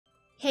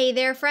Hey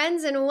there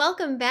friends, and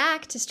welcome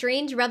back to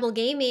Strange Rebel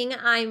Gaming.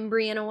 I'm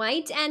Brianna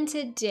White, and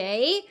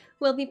today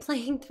we'll be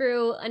playing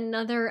through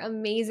another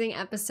amazing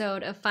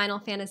episode of Final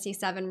Fantasy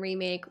VII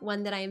Remake,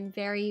 one that I am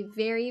very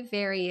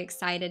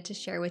excited to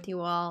share with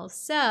you all.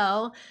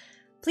 So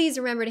please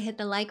remember to hit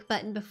the like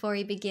button before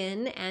we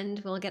begin,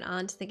 and we'll get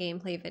on to the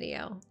gameplay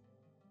video.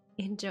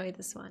 Enjoy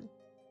this one.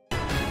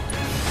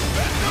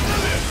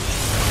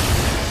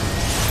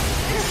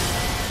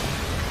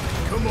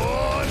 Come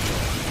on!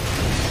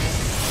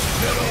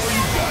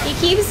 He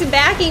keeps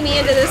backing me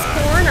into this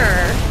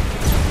corner.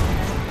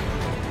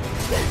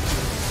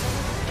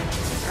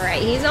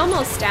 Alright, he's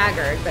almost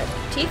staggered, but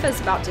Tifa's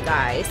about to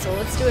die, so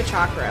let's do a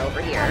chakra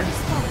over here.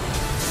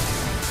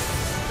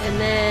 And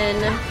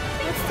then,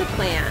 what's the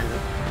plan?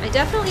 I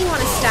definitely want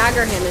to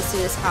stagger him as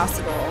soon as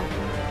possible,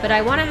 but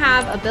I want to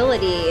have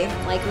ability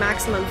like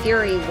Maximum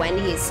Fury when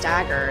he's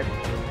staggered.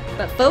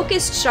 But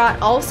Focused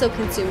Shot also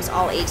consumes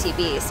all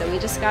ATB, so we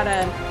just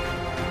gotta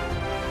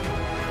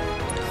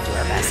do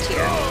our best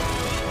here.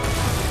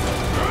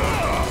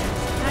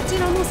 That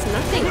did almost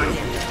nothing on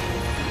him.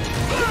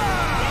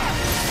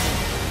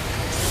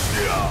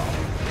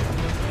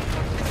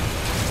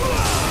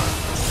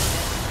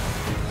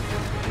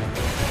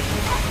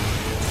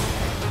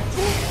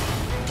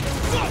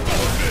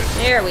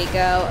 There we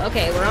go.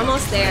 Okay, we're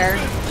almost there.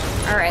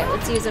 Alright,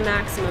 let's use a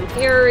Maximum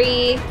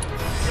Fury.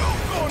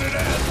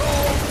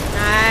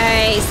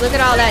 Nice. Look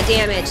at all that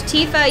damage.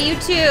 Tifa, you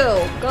too.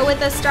 Go with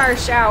the Star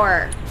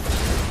Shower.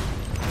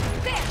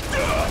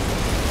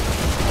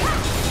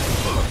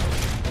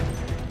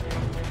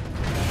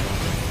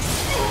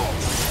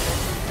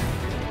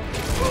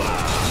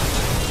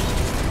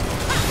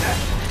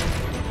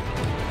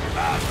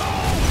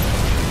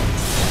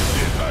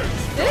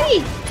 Hey!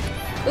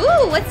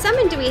 Ooh, what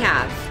summon do we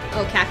have?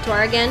 Oh,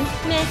 Cactuar again?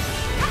 Meh.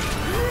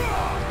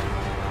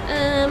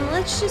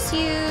 Let's just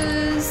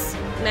use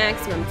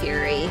Maximum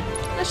Fury.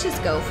 Let's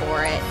just go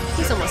for it.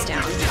 He's almost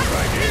down.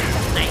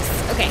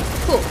 Nice. Okay,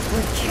 cool.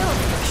 We're killed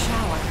for a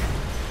shower.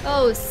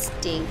 Oh,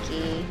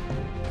 Stinky.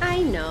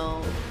 I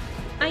know.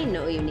 I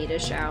know you need a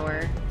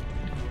shower.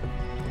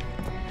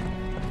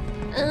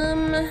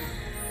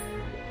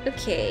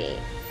 Okay.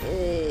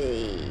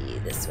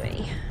 This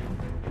way.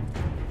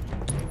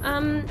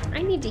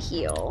 I need to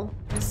heal.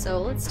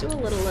 So let's do a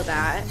little of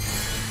that.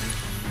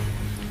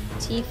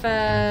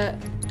 Tifa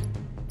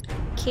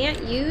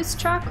can't use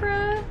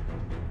chakra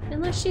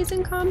unless she's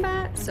in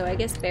combat, so I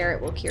guess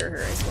Barrett will cure her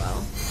as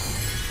well.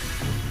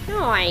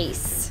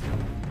 Nice.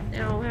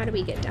 Now, how do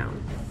we get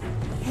down?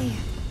 Hey,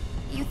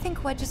 you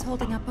think Wedge is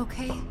holding up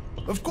okay?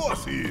 Of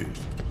course he is.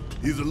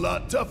 He's a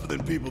lot tougher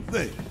than people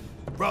think.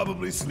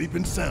 Probably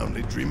sleeping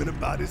soundly, dreaming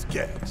about his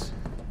cats.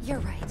 You're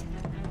right.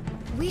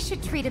 We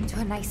should treat him to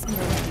a nice meal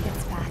when he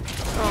gets back.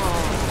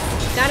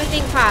 Oh, gotta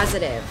think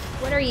positive.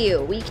 What are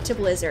you, weak to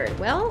Blizzard?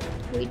 Well,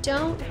 we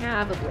don't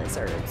have a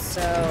Blizzard,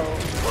 so...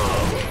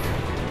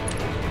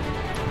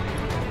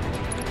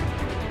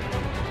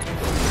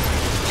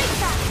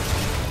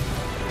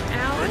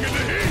 Ow. Bring in the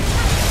heat!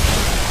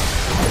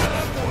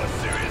 Time for a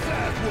serious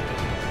ass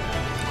whooping.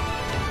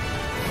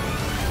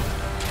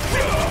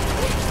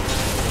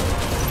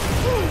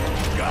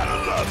 Gotta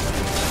love it.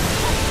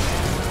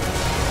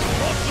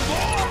 Want some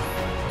more?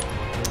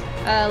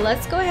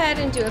 Let's go ahead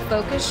and do a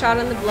focus shot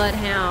on the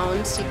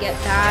Bloodhound to get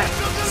that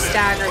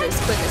staggered as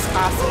quick as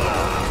possible.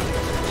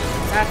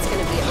 That's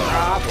gonna be a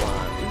problem.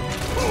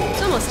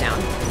 It's almost down.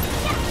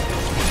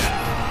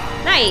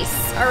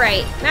 Nice!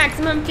 Alright,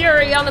 Maximum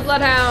Fury on the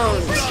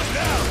Bloodhound!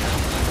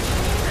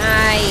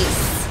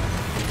 Nice!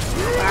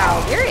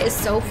 Wow, Barrett is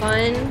so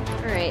fun.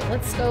 Alright,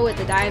 let's go with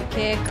the dive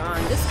kick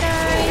on this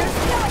guy.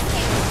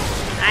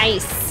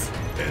 Nice!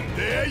 And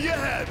there you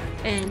have it.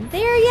 And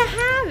there you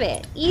have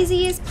it.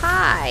 Easy as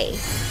pie.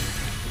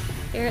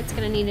 Barrett's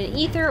gonna need an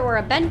ether or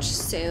a bench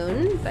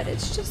soon, but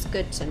it's just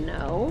good to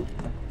know.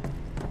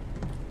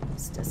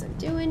 This doesn't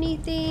do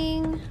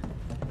anything.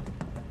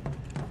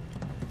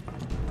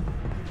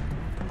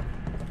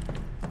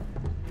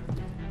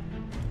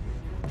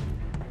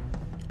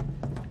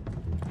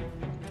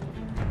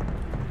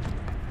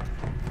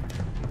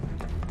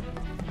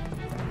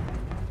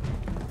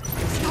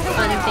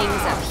 Fun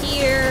things up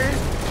here.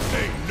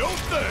 Ain't no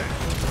thing.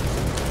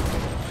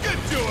 Get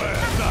your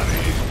ass out of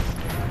here.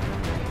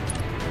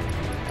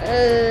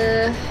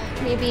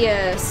 Maybe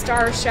a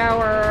Star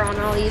Shower on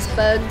all these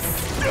bugs.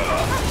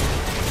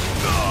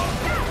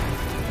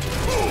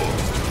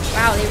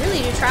 Wow, they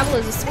really do travel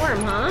as a swarm,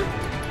 huh?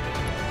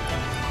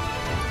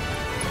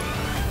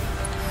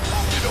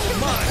 You don't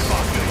mind if I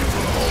fill you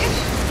full of holes?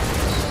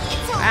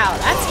 Wow,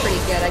 that's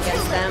pretty good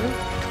against them.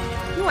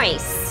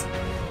 Nice.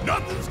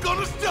 Nothing's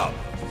gonna stop us.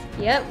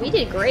 Yep, we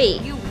did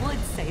great. You would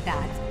say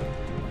that.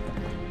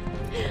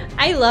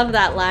 I love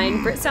that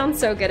line. Britt sounds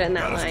so good in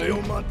that Gotta stay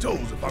line. on my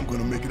toes if I'm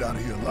gonna make it out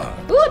of here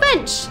alive. Ooh, a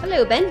bench!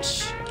 Hello,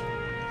 bench.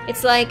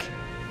 It's like,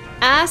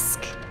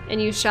 ask and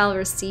you shall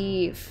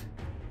receive.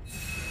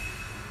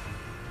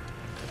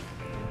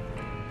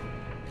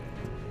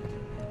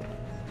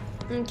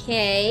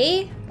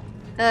 Okay.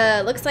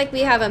 Looks like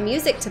we have a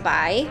music to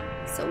buy.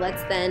 So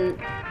let's then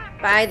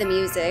buy the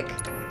music.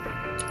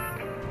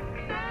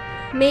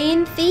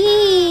 Main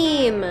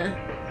theme!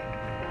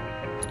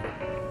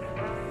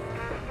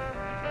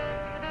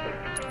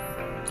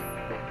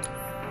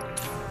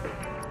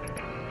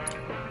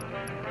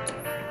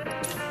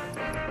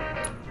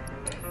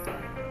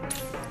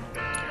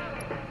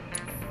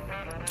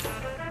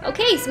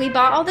 Okay, so we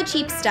bought all the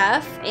cheap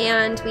stuff,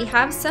 and we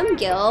have some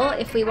gil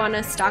if we want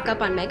to stock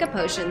up on mega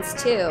potions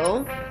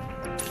too.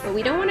 But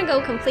we don't want to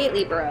go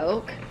completely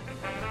broke.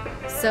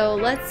 So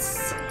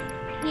let's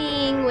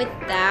hang with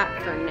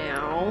that for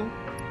now.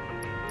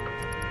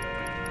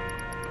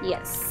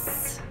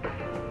 Yes.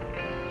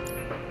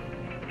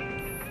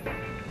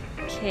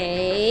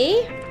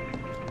 Okay.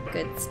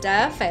 Good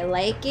stuff. I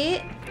like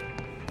it.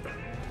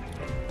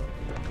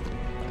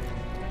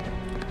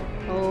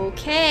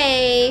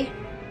 Okay.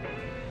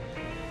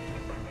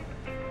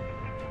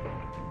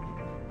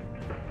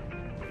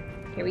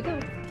 Here we go.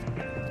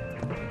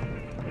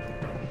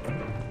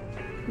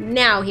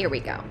 Now here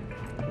we go.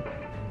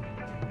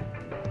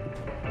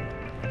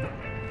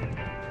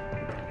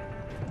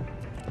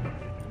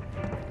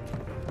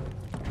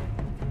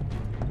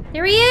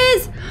 There he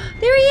is!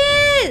 There he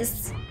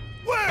is!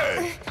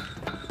 Wait!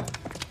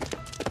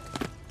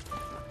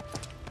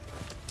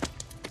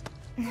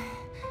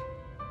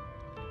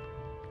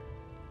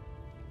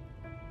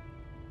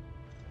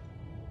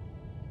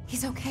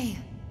 He's okay.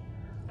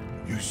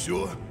 You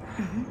sure?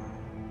 Mm-hmm.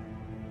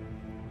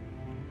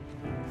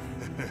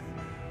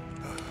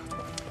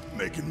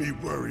 Making me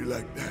worry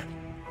like that.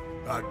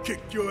 I'd kick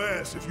your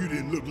ass if you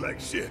didn't look like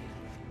shit.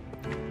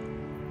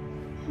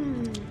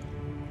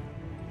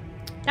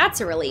 That's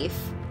a relief.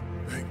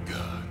 Thank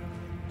God.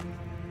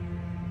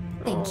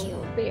 Thank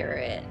you.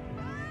 Barrett.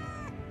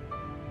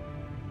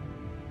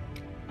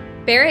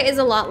 Barrett is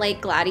a lot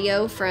like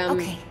Gladio from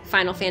Okay,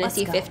 Final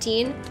Fantasy let's go.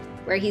 15,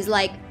 where he's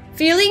like,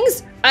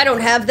 feelings? I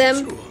don't have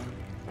them. Sure.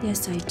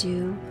 Yes, I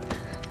do.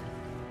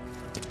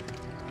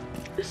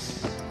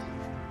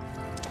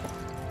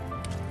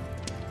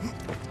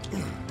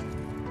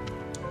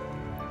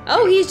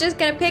 Oh, he's just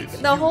gonna pick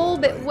the whole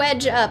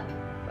Wedge up.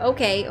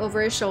 Okay,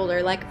 over his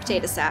shoulder like a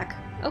potato sack.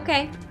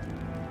 Okay.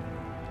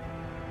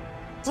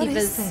 What is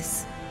Tifa's-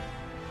 this?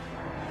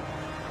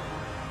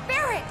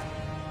 Barrett!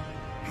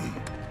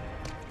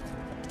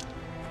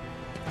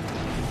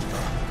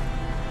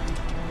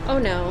 Oh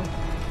no.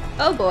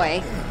 Oh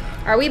boy.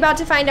 Are we about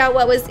to find out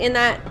what was in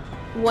that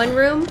one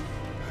room?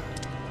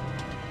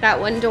 That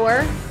one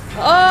door?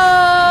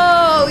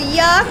 Oh,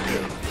 yuck!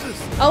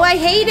 Oh, I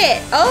hate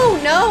it! Oh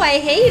no, I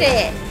hate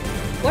it!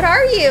 What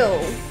are you?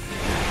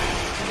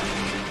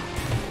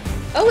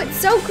 Oh, it's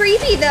so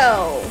creepy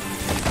though!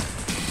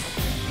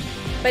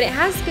 But it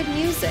has good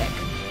music.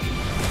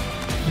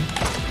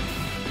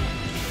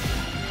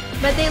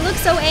 But they look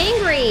so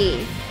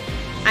angry!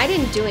 I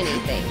didn't do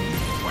anything.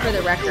 For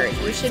the record,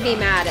 you should be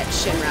mad at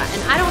Shinra,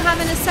 and I don't have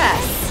an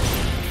assess.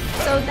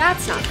 So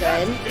that's not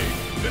good.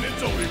 Then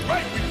it's only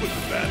right we put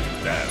the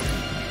bastard down.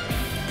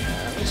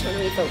 Which one are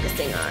we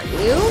focusing on?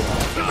 You?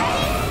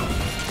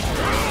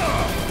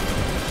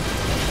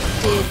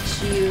 Did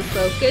you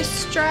focus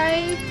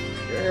strike?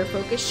 Or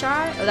focus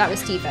shot? Oh, that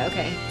was Tifa,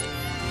 okay.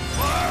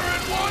 Fire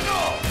at one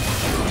off!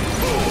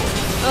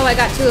 Oh, I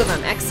got two of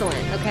them.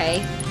 Excellent,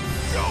 okay.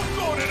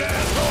 Don't it,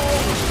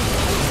 asshole!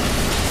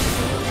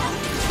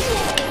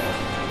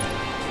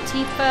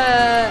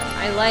 Tifa,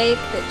 I like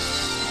that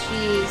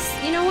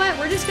she's... You know what?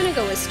 We're just gonna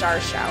go with Star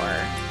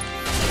Shower.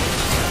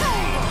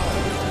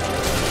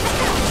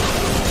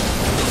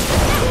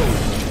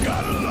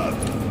 Gotta love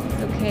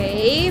it.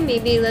 Okay,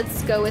 maybe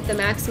let's go with the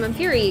Maximum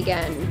Fury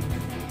again.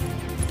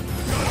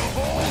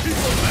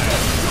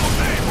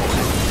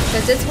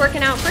 Because it's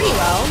working out pretty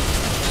well.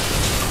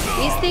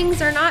 These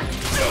things are not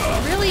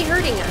really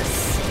hurting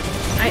us.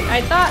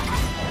 I thought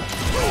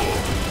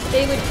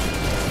they would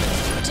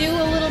do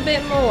a little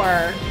bit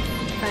more,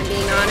 if I'm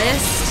being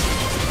honest.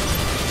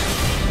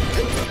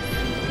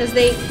 Because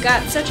they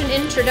got such an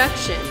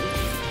introduction.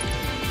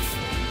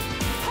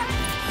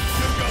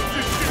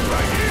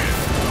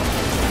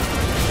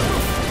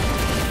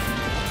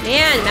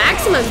 Man,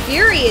 Maximum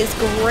Fury is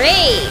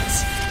great!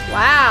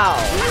 Wow.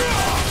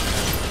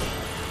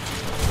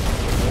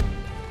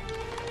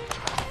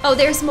 Oh,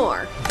 there's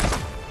more.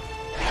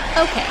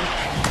 Okay.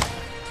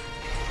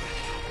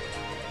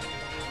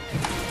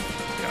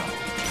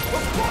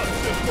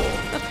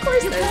 Of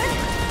course there's more.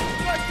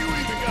 Like you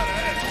even gotta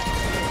ask.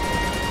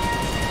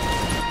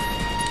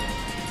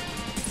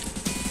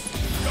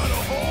 Got a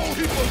whole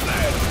heap of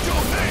land with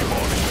your name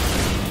on it.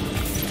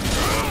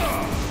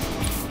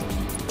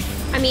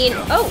 I mean,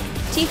 oh,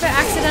 Tifa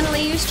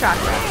accidentally used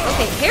chakra.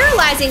 Okay,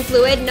 paralyzing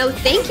fluid. No,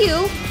 thank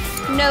you.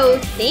 No,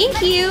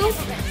 thank you.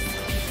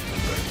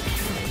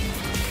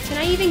 Can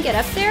I even get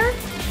up there?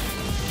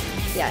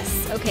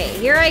 Yes. Okay,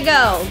 here I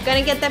go.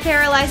 Gonna get the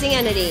paralyzing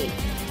entity.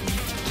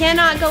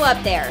 Cannot go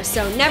up there,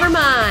 so never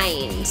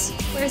mind.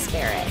 Where's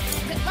Barrett?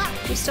 Good luck.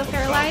 You still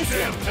paralyzed?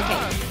 No.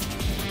 Okay.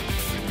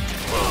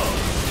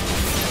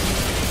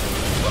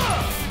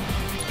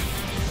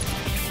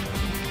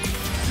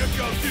 Check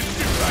out this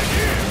shit right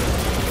here.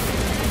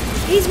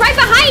 He's right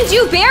behind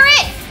you,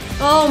 Barrett!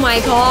 Oh my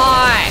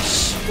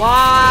gosh.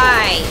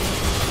 Why?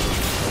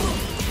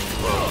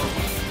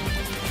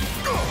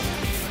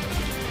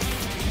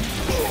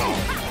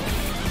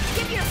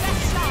 Give your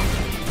best shot.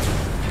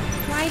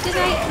 Why did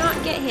I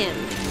not get him?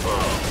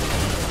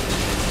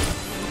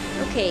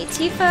 Okay,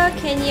 Tifa,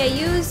 can you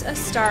use a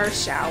star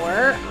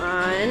shower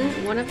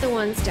on one of the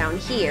ones down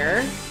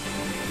here?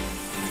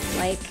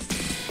 Like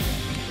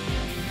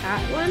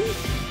that one?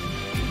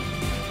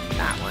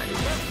 That one.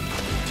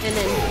 And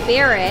then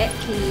Barrett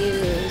can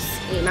use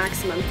a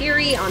maximum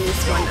fury on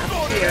this one up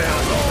here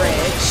on the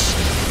bridge.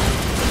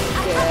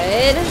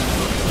 Good.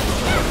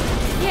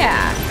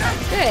 Yeah,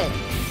 good.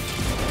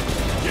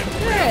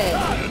 Good.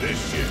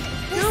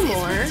 No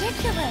more.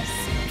 Ridiculous.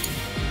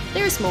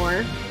 There's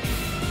more.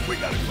 We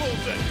gotta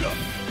close that duct.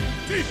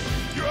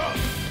 Tifa, you're up.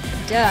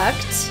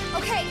 Duct.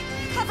 Okay,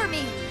 cover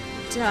me.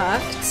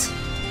 Duct.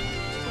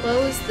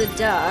 Close the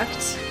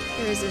duct.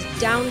 There's a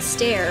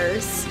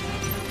downstairs.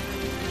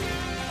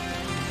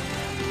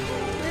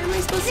 Where am I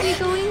supposed to be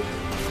going?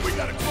 We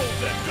gotta close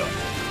that duct.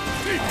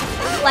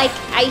 Tifa, Like,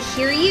 I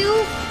hear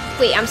you.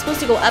 Wait, I'm supposed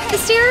to go up the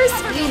stairs?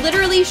 You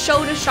literally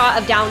showed a shot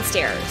of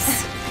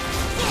downstairs.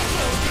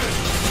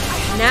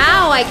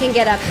 Now I can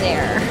get up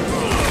there.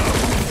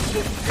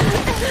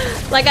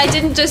 Like I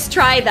didn't just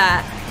try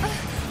that.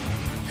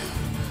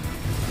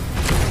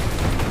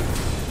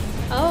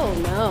 Oh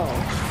no.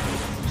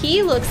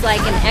 He looks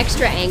like an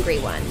extra angry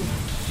one.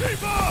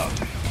 Tifa!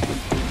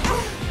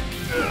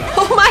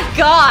 Oh my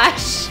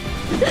gosh!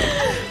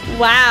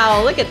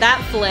 Wow, look at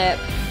that flip.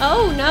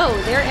 Oh no,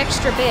 they're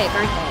extra big,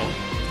 aren't they?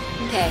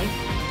 Okay.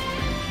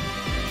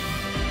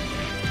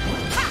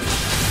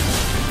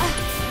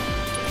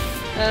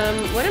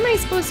 What am I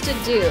supposed to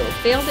do?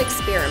 Failed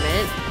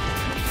experiment.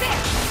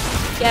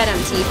 Get him,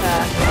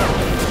 Tifa.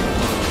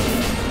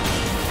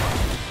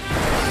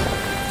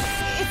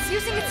 It's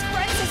using its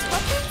friends as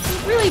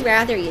weapons? I'd really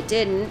rather you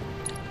didn't.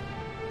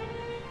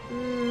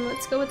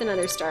 Let's go with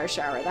another star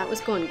shower. That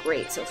was going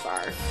great so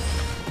far.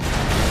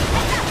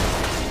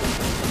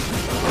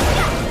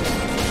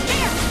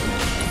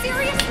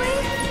 Seriously?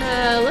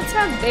 Let's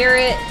have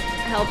Barrett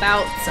help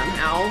out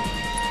somehow.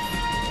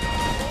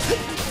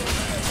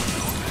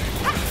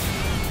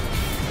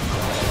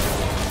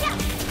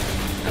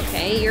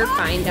 Okay, you're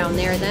fine down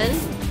there then.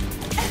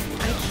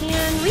 I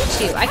can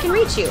reach you. I can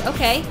reach you.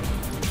 Okay.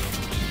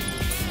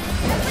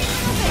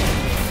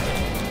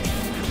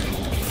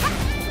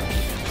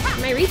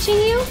 Am I reaching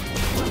you?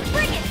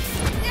 Bring it!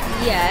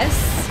 Yes.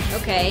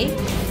 Okay.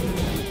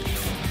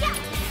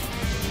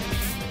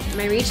 Am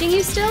I reaching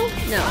you still?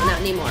 No, not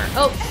anymore.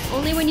 Oh,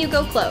 only when you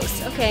go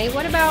close. Okay,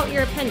 what about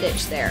your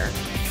appendage there?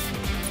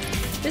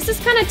 This is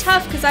kind of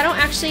tough because I don't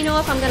actually know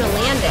if I'm going to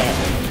land it.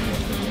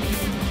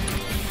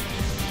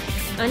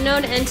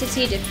 Unknown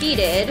entity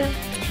defeated.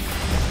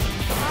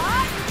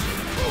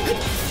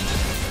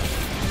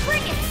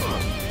 Bring it!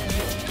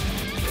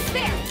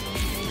 There!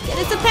 Get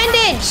its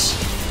appendage!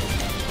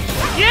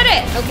 Get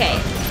it! Okay.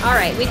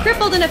 Alright, we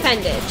crippled an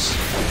appendage.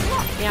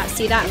 Yeah,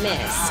 see, that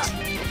missed. I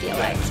feel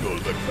like. sure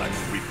looks like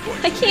a weak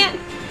point. I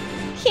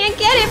can't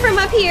get it from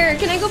up here.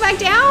 Can I go back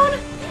down?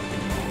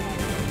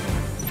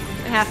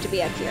 I have to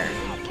be up here.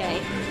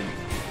 Okay.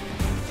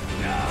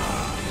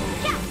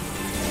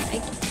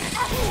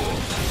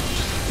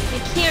 I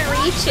can't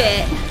reach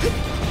it.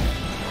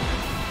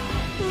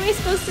 What am I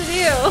supposed to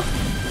do?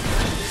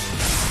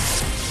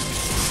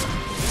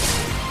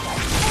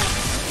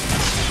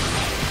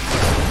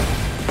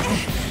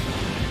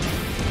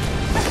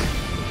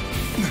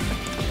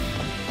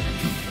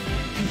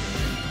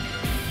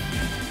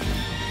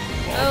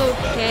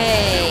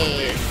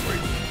 Okay.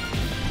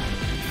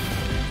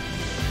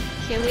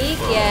 Can we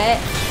get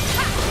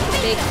the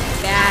big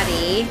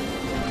baddie?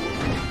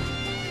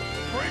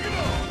 Bring it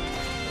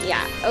on.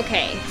 Yeah,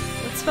 okay.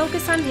 Let's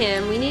focus on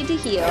him. We need to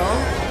heal.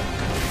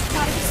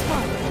 Gotta be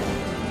smart.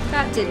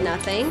 That did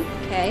nothing.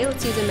 Okay,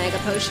 let's use a mega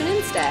potion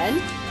instead.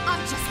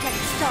 I'm just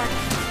getting started.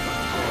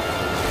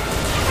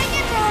 Hang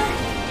in there!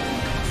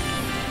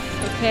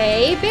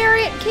 Okay,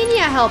 Barrett, can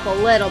you help a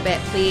little bit,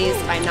 please,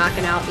 by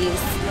knocking out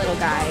these little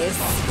guys?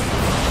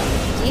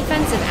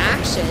 Defensive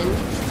action.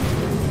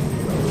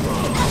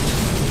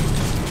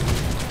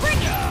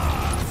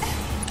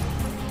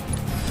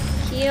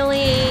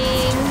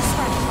 Healing.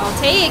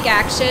 Voltaic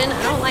action.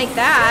 I don't like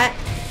that.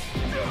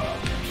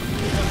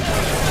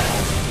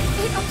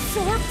 It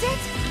absorbed it?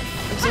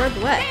 Absorb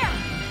what? There!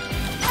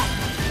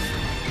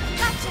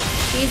 Gotcha!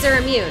 These are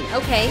immune.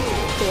 Okay,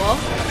 cool.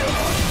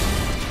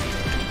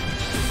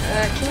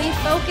 Can we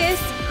focus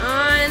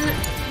on...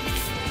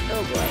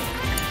 Oh boy.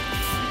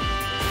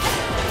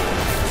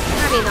 I'm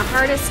having the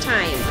hardest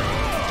time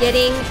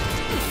getting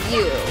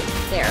you.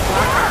 There,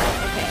 lock hard.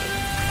 Okay.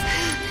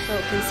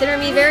 Oh, consider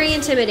me very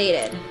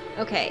intimidated.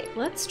 Okay,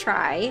 let's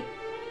try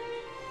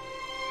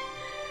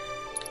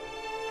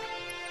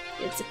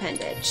its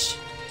appendage.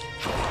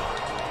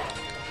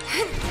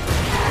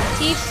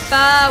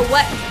 Tifa,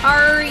 what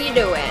are you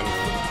doing?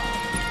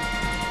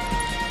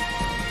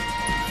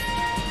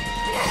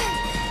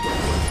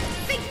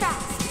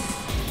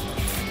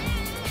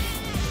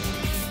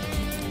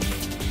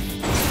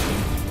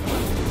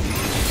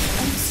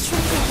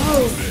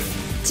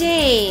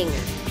 Dang.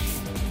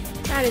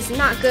 That is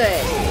not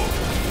good.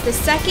 The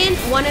second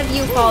one of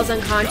you falls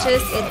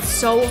unconscious, it's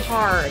so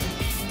hard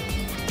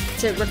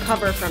to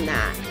recover from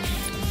that.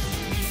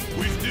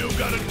 We still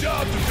got a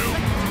job to do.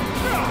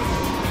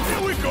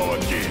 Here we go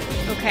again.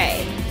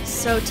 Okay,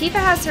 so Tifa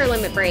has her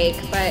limit break,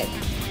 but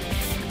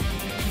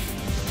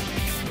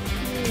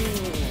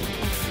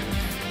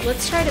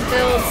let's try to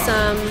build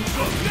some.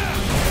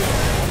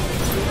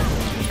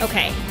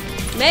 Okay,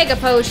 Mega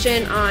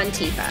Potion on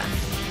Tifa.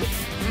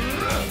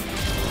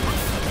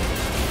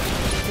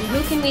 And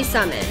who can we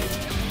summon?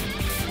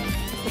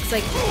 Looks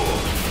like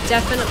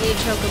definitely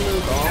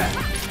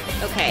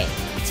Chocomoogle. Okay,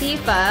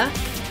 Tifa.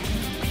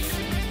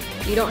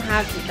 You don't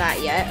have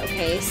that yet.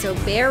 Okay, so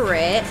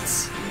Barrett.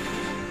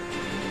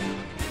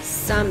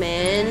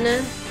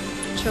 Summon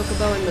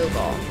Chocobo and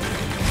Moogle.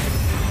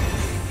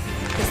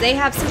 Because they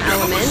have some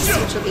elements,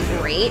 which will be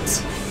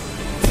great.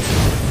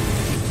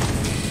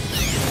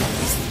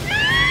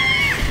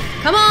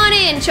 Come on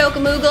in,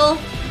 Chocomoogle.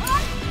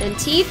 And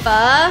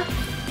Tifa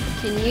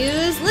can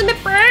use Limit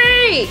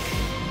Break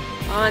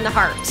on the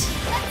heart.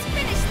 Let's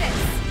finish this.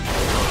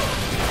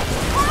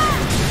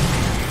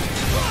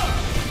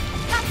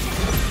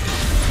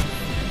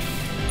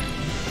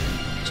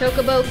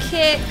 Chocobo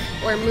Kick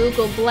or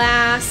Moogle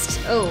Blast.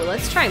 Oh,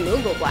 let's try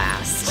Moogle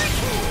Blast.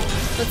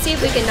 Let's see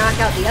if we can knock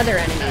out the other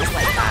enemies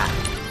like that.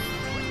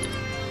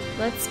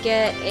 Let's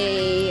get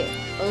a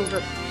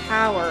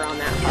overpower on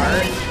that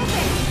heart.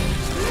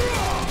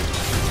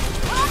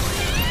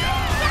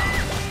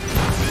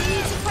 We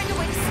need to find a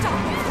way to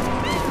stop it.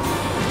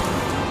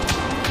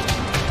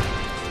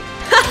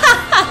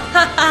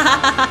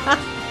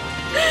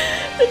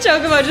 The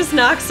Chocobo just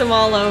knocks them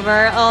all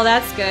over. Oh,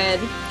 that's good.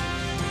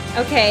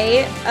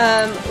 Okay,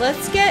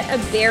 let's get a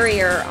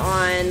barrier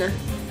on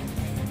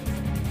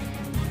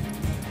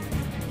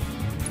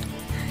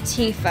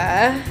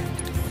Tifa.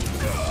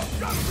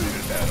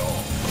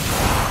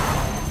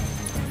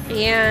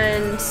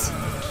 And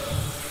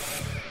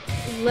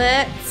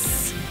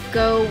let's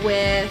go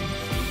with,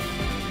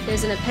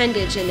 there's an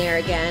appendage in there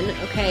again.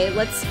 Okay,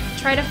 let's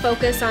try to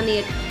focus on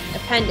the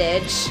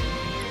appendage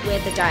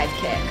with a dive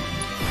kick.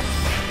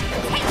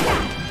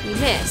 You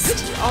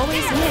missed. You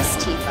always miss,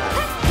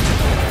 Tifa.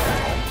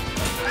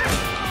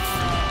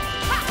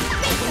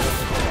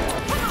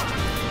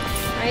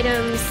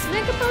 Items,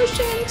 Mega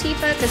Potion,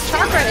 Tifa, because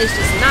Chakra is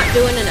just not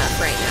doing enough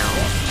right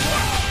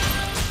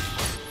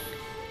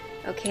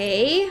now.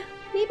 Okay,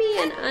 maybe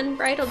an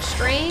Unbridled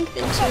Strength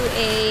into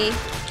a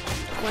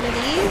one of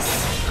these.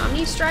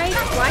 Omni Strike.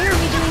 Why are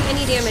we doing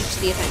any damage to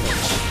the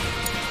appendage?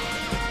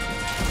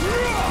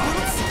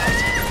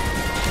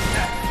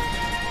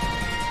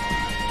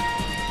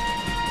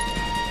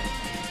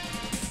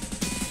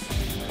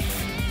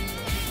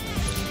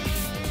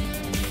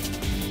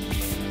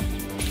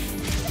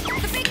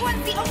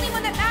 The only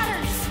one that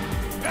matters.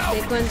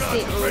 Big one's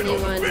the only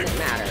one that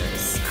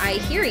matters. I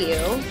hear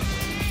you.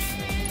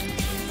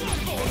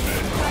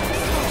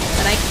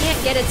 But I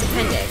can't get its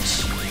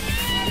appendage.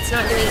 It's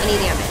not doing any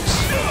damage.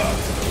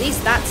 At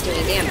least that's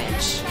doing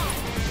damage.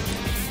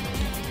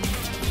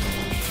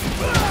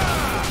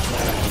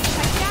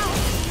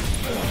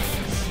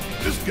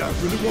 This guy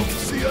really wants to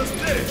see us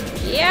dead.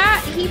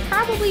 Yeah, he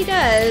probably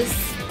does.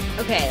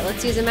 Okay,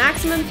 let's use a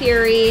Maximum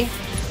Fury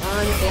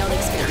on failed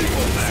experiment.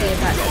 Let's see if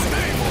that does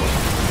anything.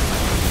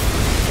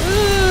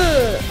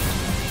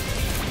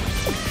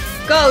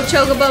 Go,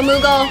 Chocobo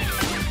Moogle!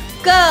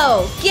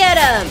 Go! Get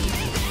him!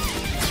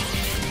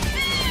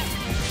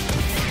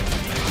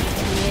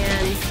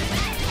 Man,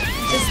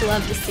 just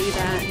love to see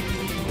that.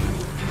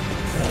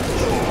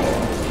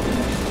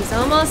 He's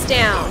almost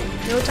down.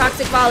 No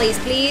toxic volleys,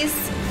 please.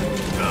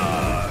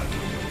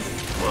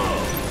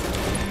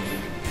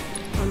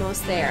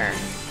 Almost there.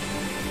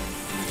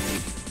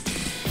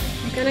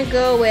 I'm gonna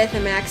go with a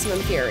Maximum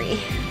Fury.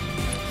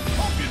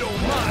 Hope you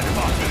don't mind if I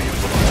feel you.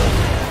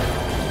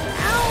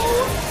 Ow!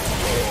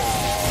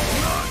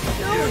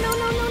 No, no, no,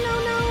 no, no,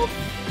 no!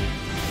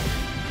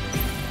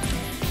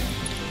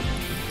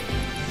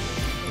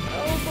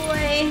 Oh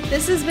boy,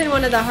 this has been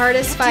one of the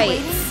hardest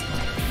fights.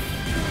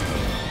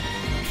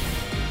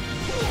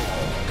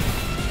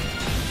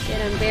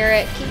 Get him,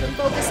 Barrett. Keep him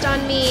focused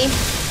on me.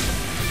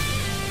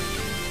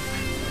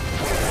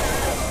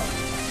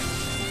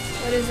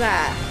 What is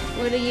that?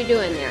 What are you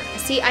doing there?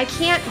 See, I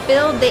can't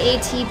build the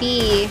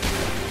ATB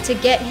to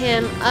get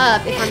him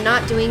up if I'm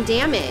not doing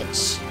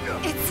damage.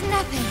 It's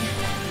nothing.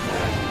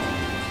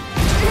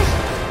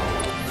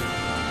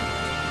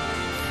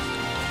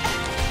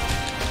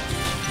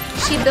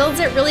 She builds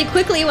it really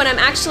quickly when I'm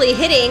actually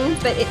hitting,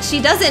 but she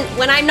doesn't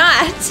when I'm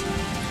not.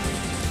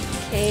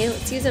 Okay,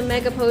 let's use a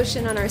Mega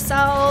Potion on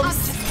ourselves.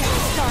 Just get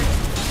started.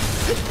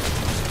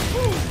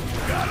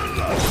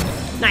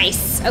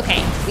 Nice.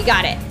 Okay, we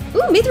got it.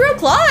 Ooh, Mithril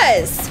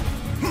Claws!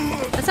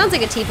 That sounds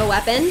like a Tifa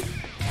weapon.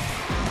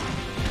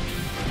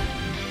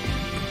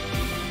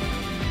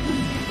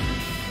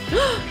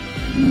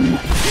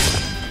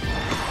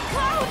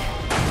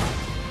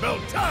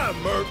 About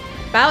time, Merc.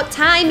 About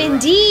time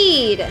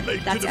indeed.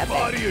 Late That's to the epic.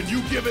 party and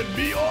you giving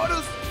me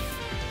orders?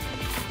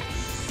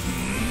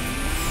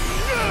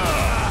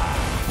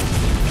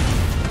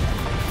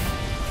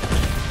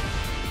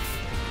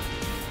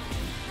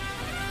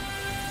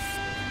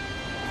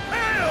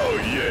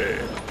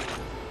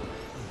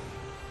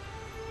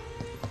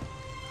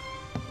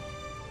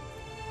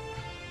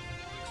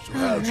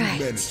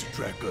 managed to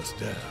track us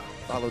down?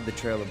 Followed the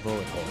trail of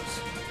bullet holes.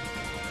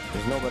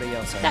 There's nobody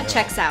else I That know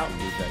checks out.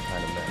 who leave that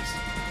kind of mess.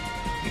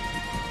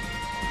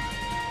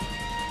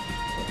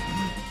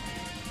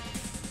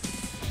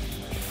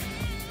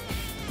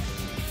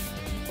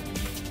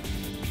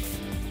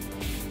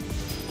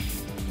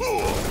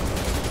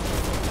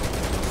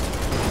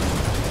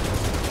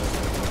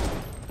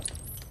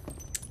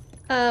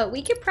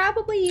 We could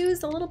probably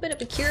use a little bit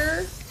of a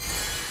cure.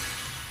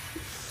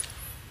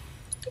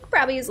 We could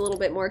probably use a little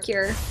bit more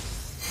cure.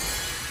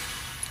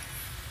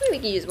 Maybe we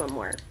can use one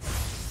more.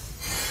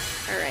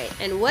 Alright,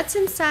 and what's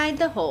inside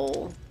the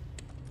hole?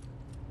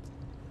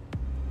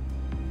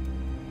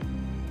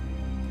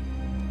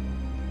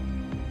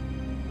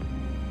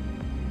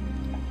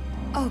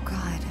 Oh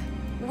God,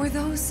 were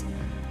those...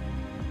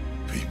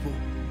 People?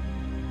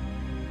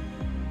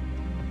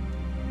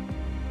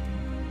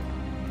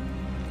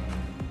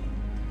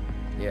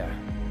 Yeah.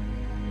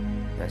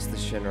 That's the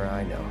Shinra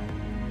I know.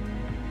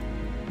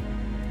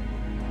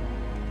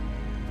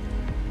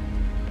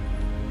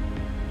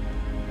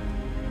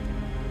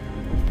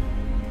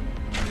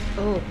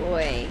 Oh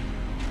boy.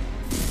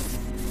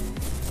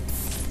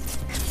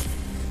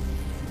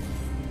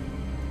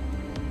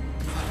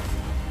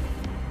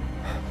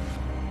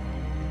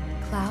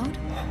 Cloud?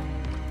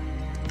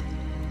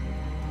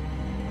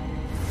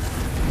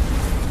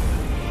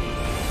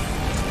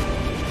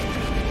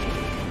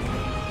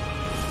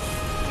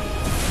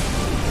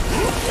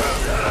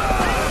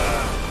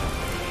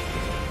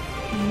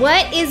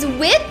 What is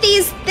with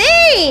these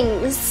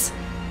things?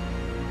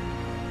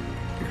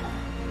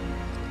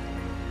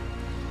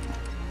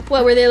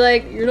 What, were they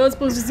like, you're not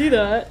supposed to see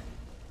that?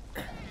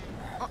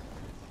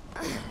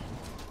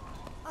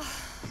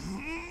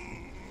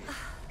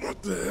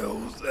 What the hell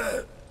was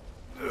that?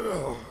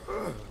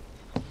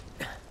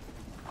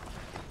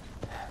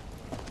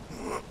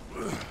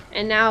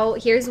 And now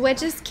here's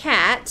Wedge's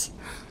cat.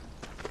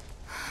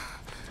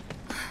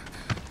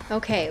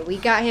 Okay, we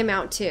got him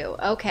out too.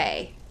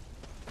 Okay.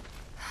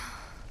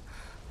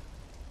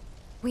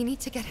 We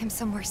need to get him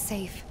somewhere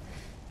safe.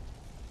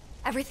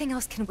 Everything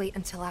else can wait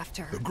until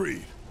after.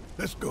 Agreed.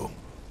 Let's go.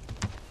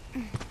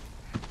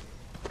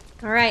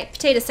 All right,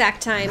 potato sack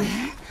time.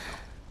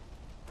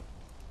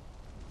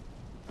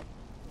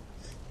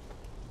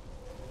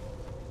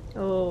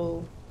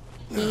 Oh,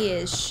 he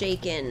is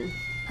shaken.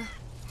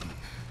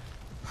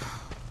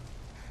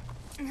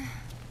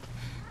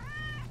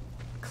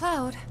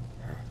 Cloud.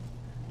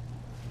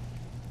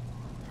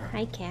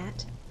 Hi,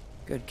 cat.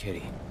 Good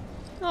kitty.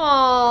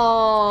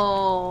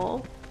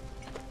 Oh,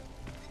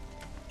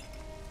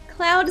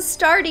 Cloud is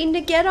starting to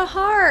get a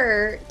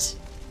heart.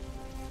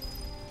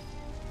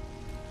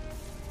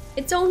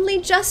 It's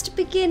only just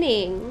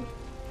beginning.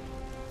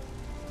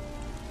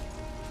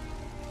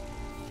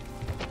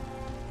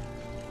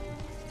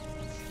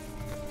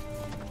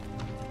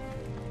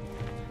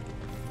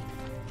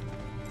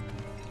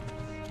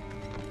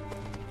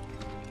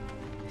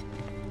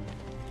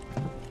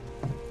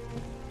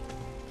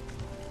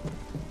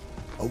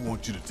 I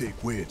want you to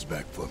take Wedge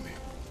back for me.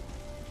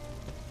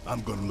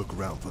 I'm gonna look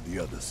around for the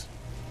others.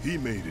 He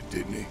made it,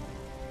 didn't he?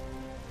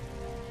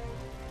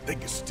 They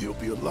can still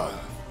be alive.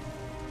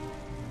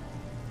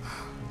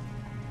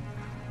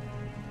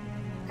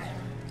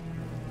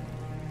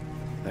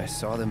 I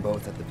saw them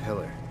both at the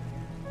pillar.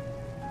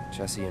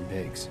 Jesse and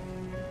Biggs.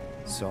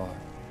 Saw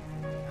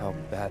how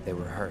bad they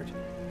were hurt.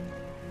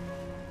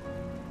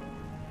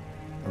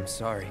 I'm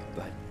sorry,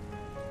 but...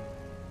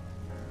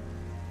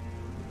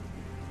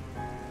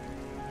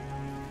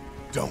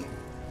 Don't.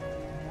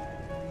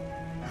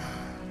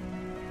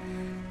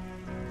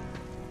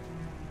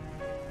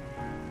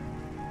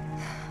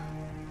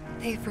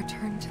 They've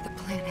returned to the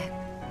planet.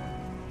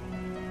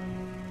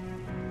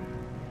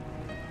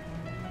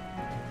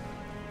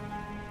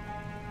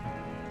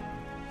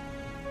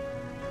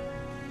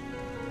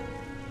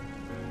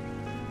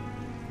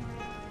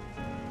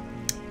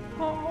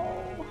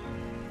 Oh.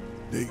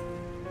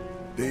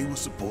 They were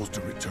supposed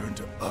to return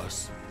to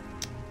us.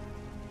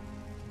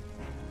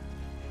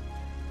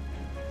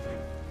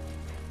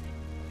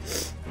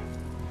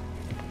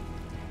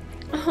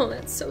 Oh,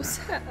 that's so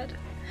sad.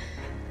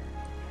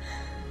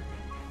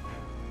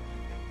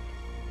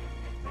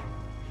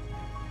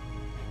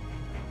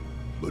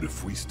 But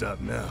if we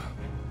stop now,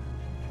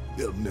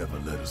 they'll never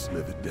let us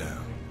live it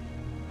down.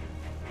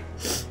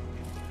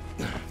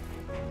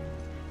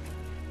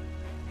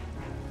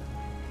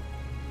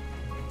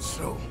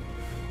 So,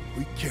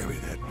 we carry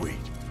that weight.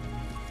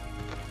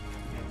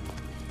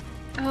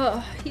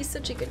 Oh, he's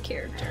such a good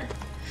character.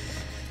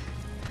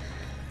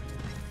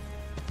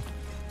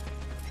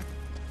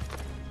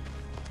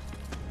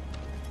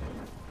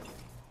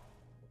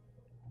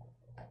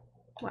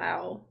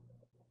 Wow.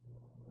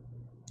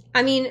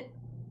 I mean,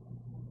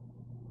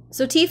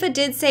 so Tifa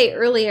did say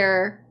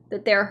earlier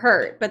that they're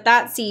hurt, but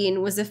that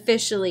scene was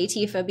officially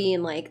Tifa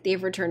being like,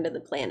 they've returned to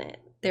the planet.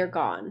 They're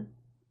gone.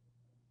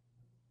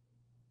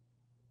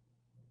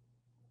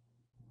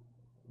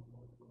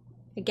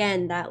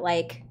 Again, that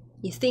like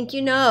You think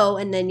you know,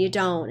 and then you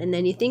don't. And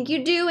then you think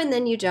you do, and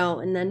then you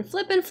don't. And then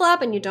flip and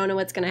flop, and you don't know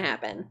what's going to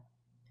happen.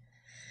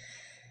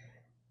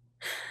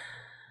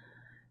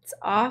 It's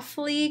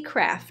awfully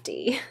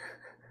crafty.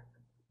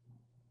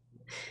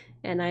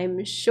 And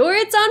I'm sure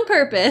it's on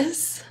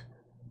purpose.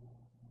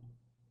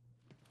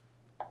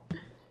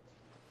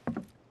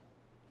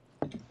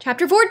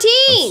 Chapter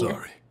 14! I'm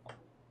sorry.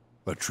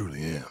 I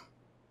truly am.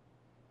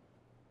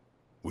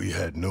 We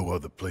had no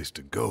other place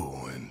to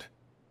go, and...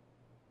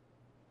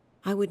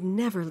 I would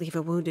never leave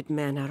a wounded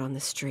man out on the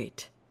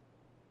street.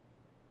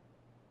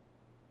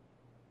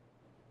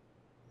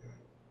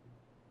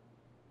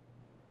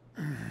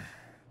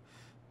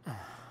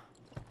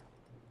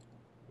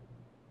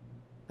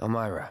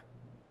 Elmira,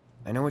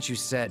 I know what you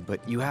said,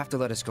 but you have to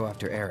let us go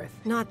after Aerith.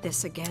 Not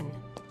this again.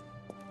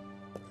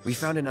 We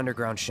found an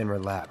underground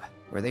Shinra lab,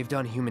 where they've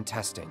done human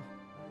testing.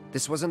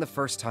 This wasn't the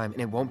first time,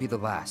 and it won't be the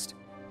last.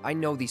 I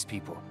know these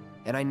people,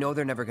 and I know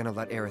they're never gonna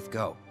let Aerith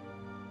go.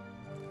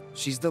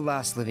 She's the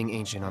last living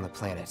ancient on the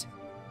planet.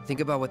 Think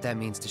about what that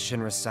means to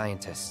Shinra's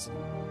scientists.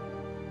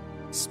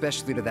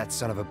 Especially to that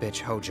son of a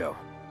bitch, Hojo.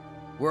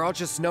 We're all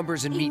just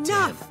numbers and meat to him.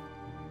 Enough!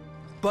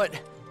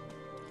 But...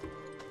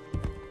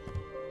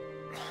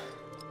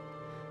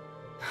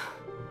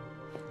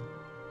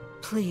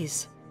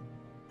 Please,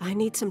 I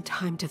need some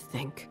time to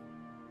think.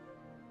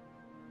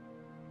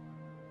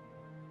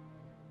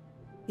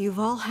 You've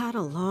all had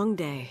a long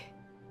day.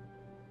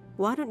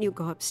 Why don't you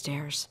go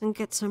upstairs and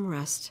get some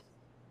rest?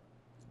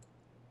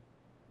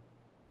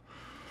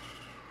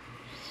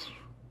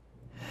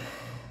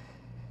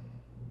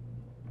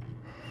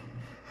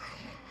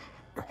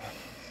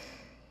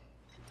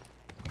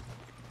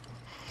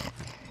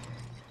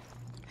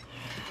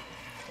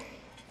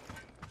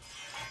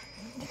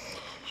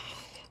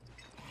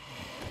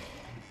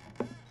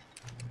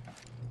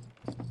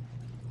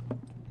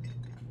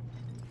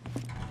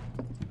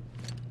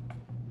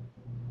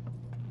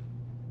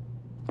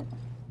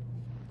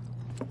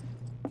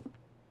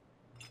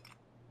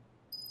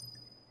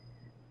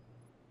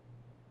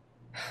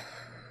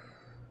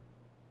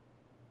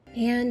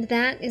 And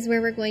that is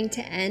where we're going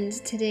to end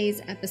today's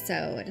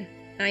episode.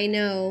 I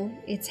know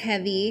it's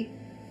heavy.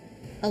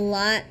 A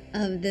lot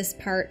of this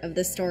part of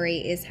the story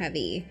is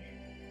heavy.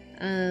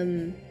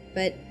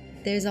 But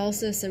there's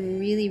also some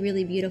really,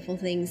 really beautiful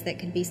things that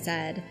could be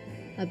said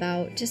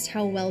about just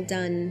how well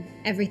done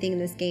everything in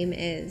this game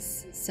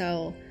is.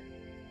 So,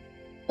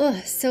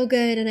 so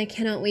good, and I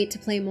cannot wait to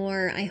play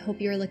more. I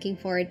hope you're looking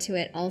forward to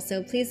it.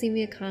 Also, please leave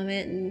me a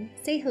comment and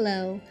say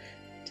hello.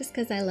 Just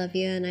because I love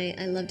you and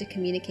I love to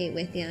communicate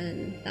with you,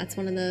 and that's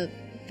one of the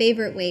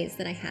favorite ways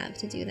that I have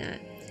to do that.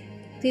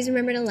 Please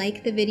remember to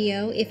like the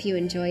video if you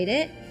enjoyed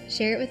it,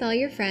 share it with all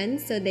your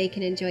friends so they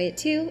can enjoy it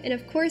too, and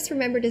of course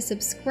remember to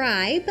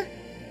subscribe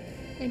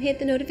and hit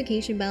the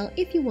notification bell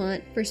if you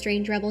want for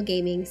Strange Rebel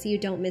Gaming so you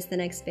don't miss the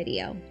next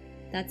video.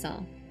 That's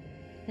all.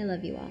 I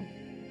love you all.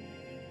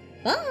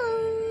 Bye!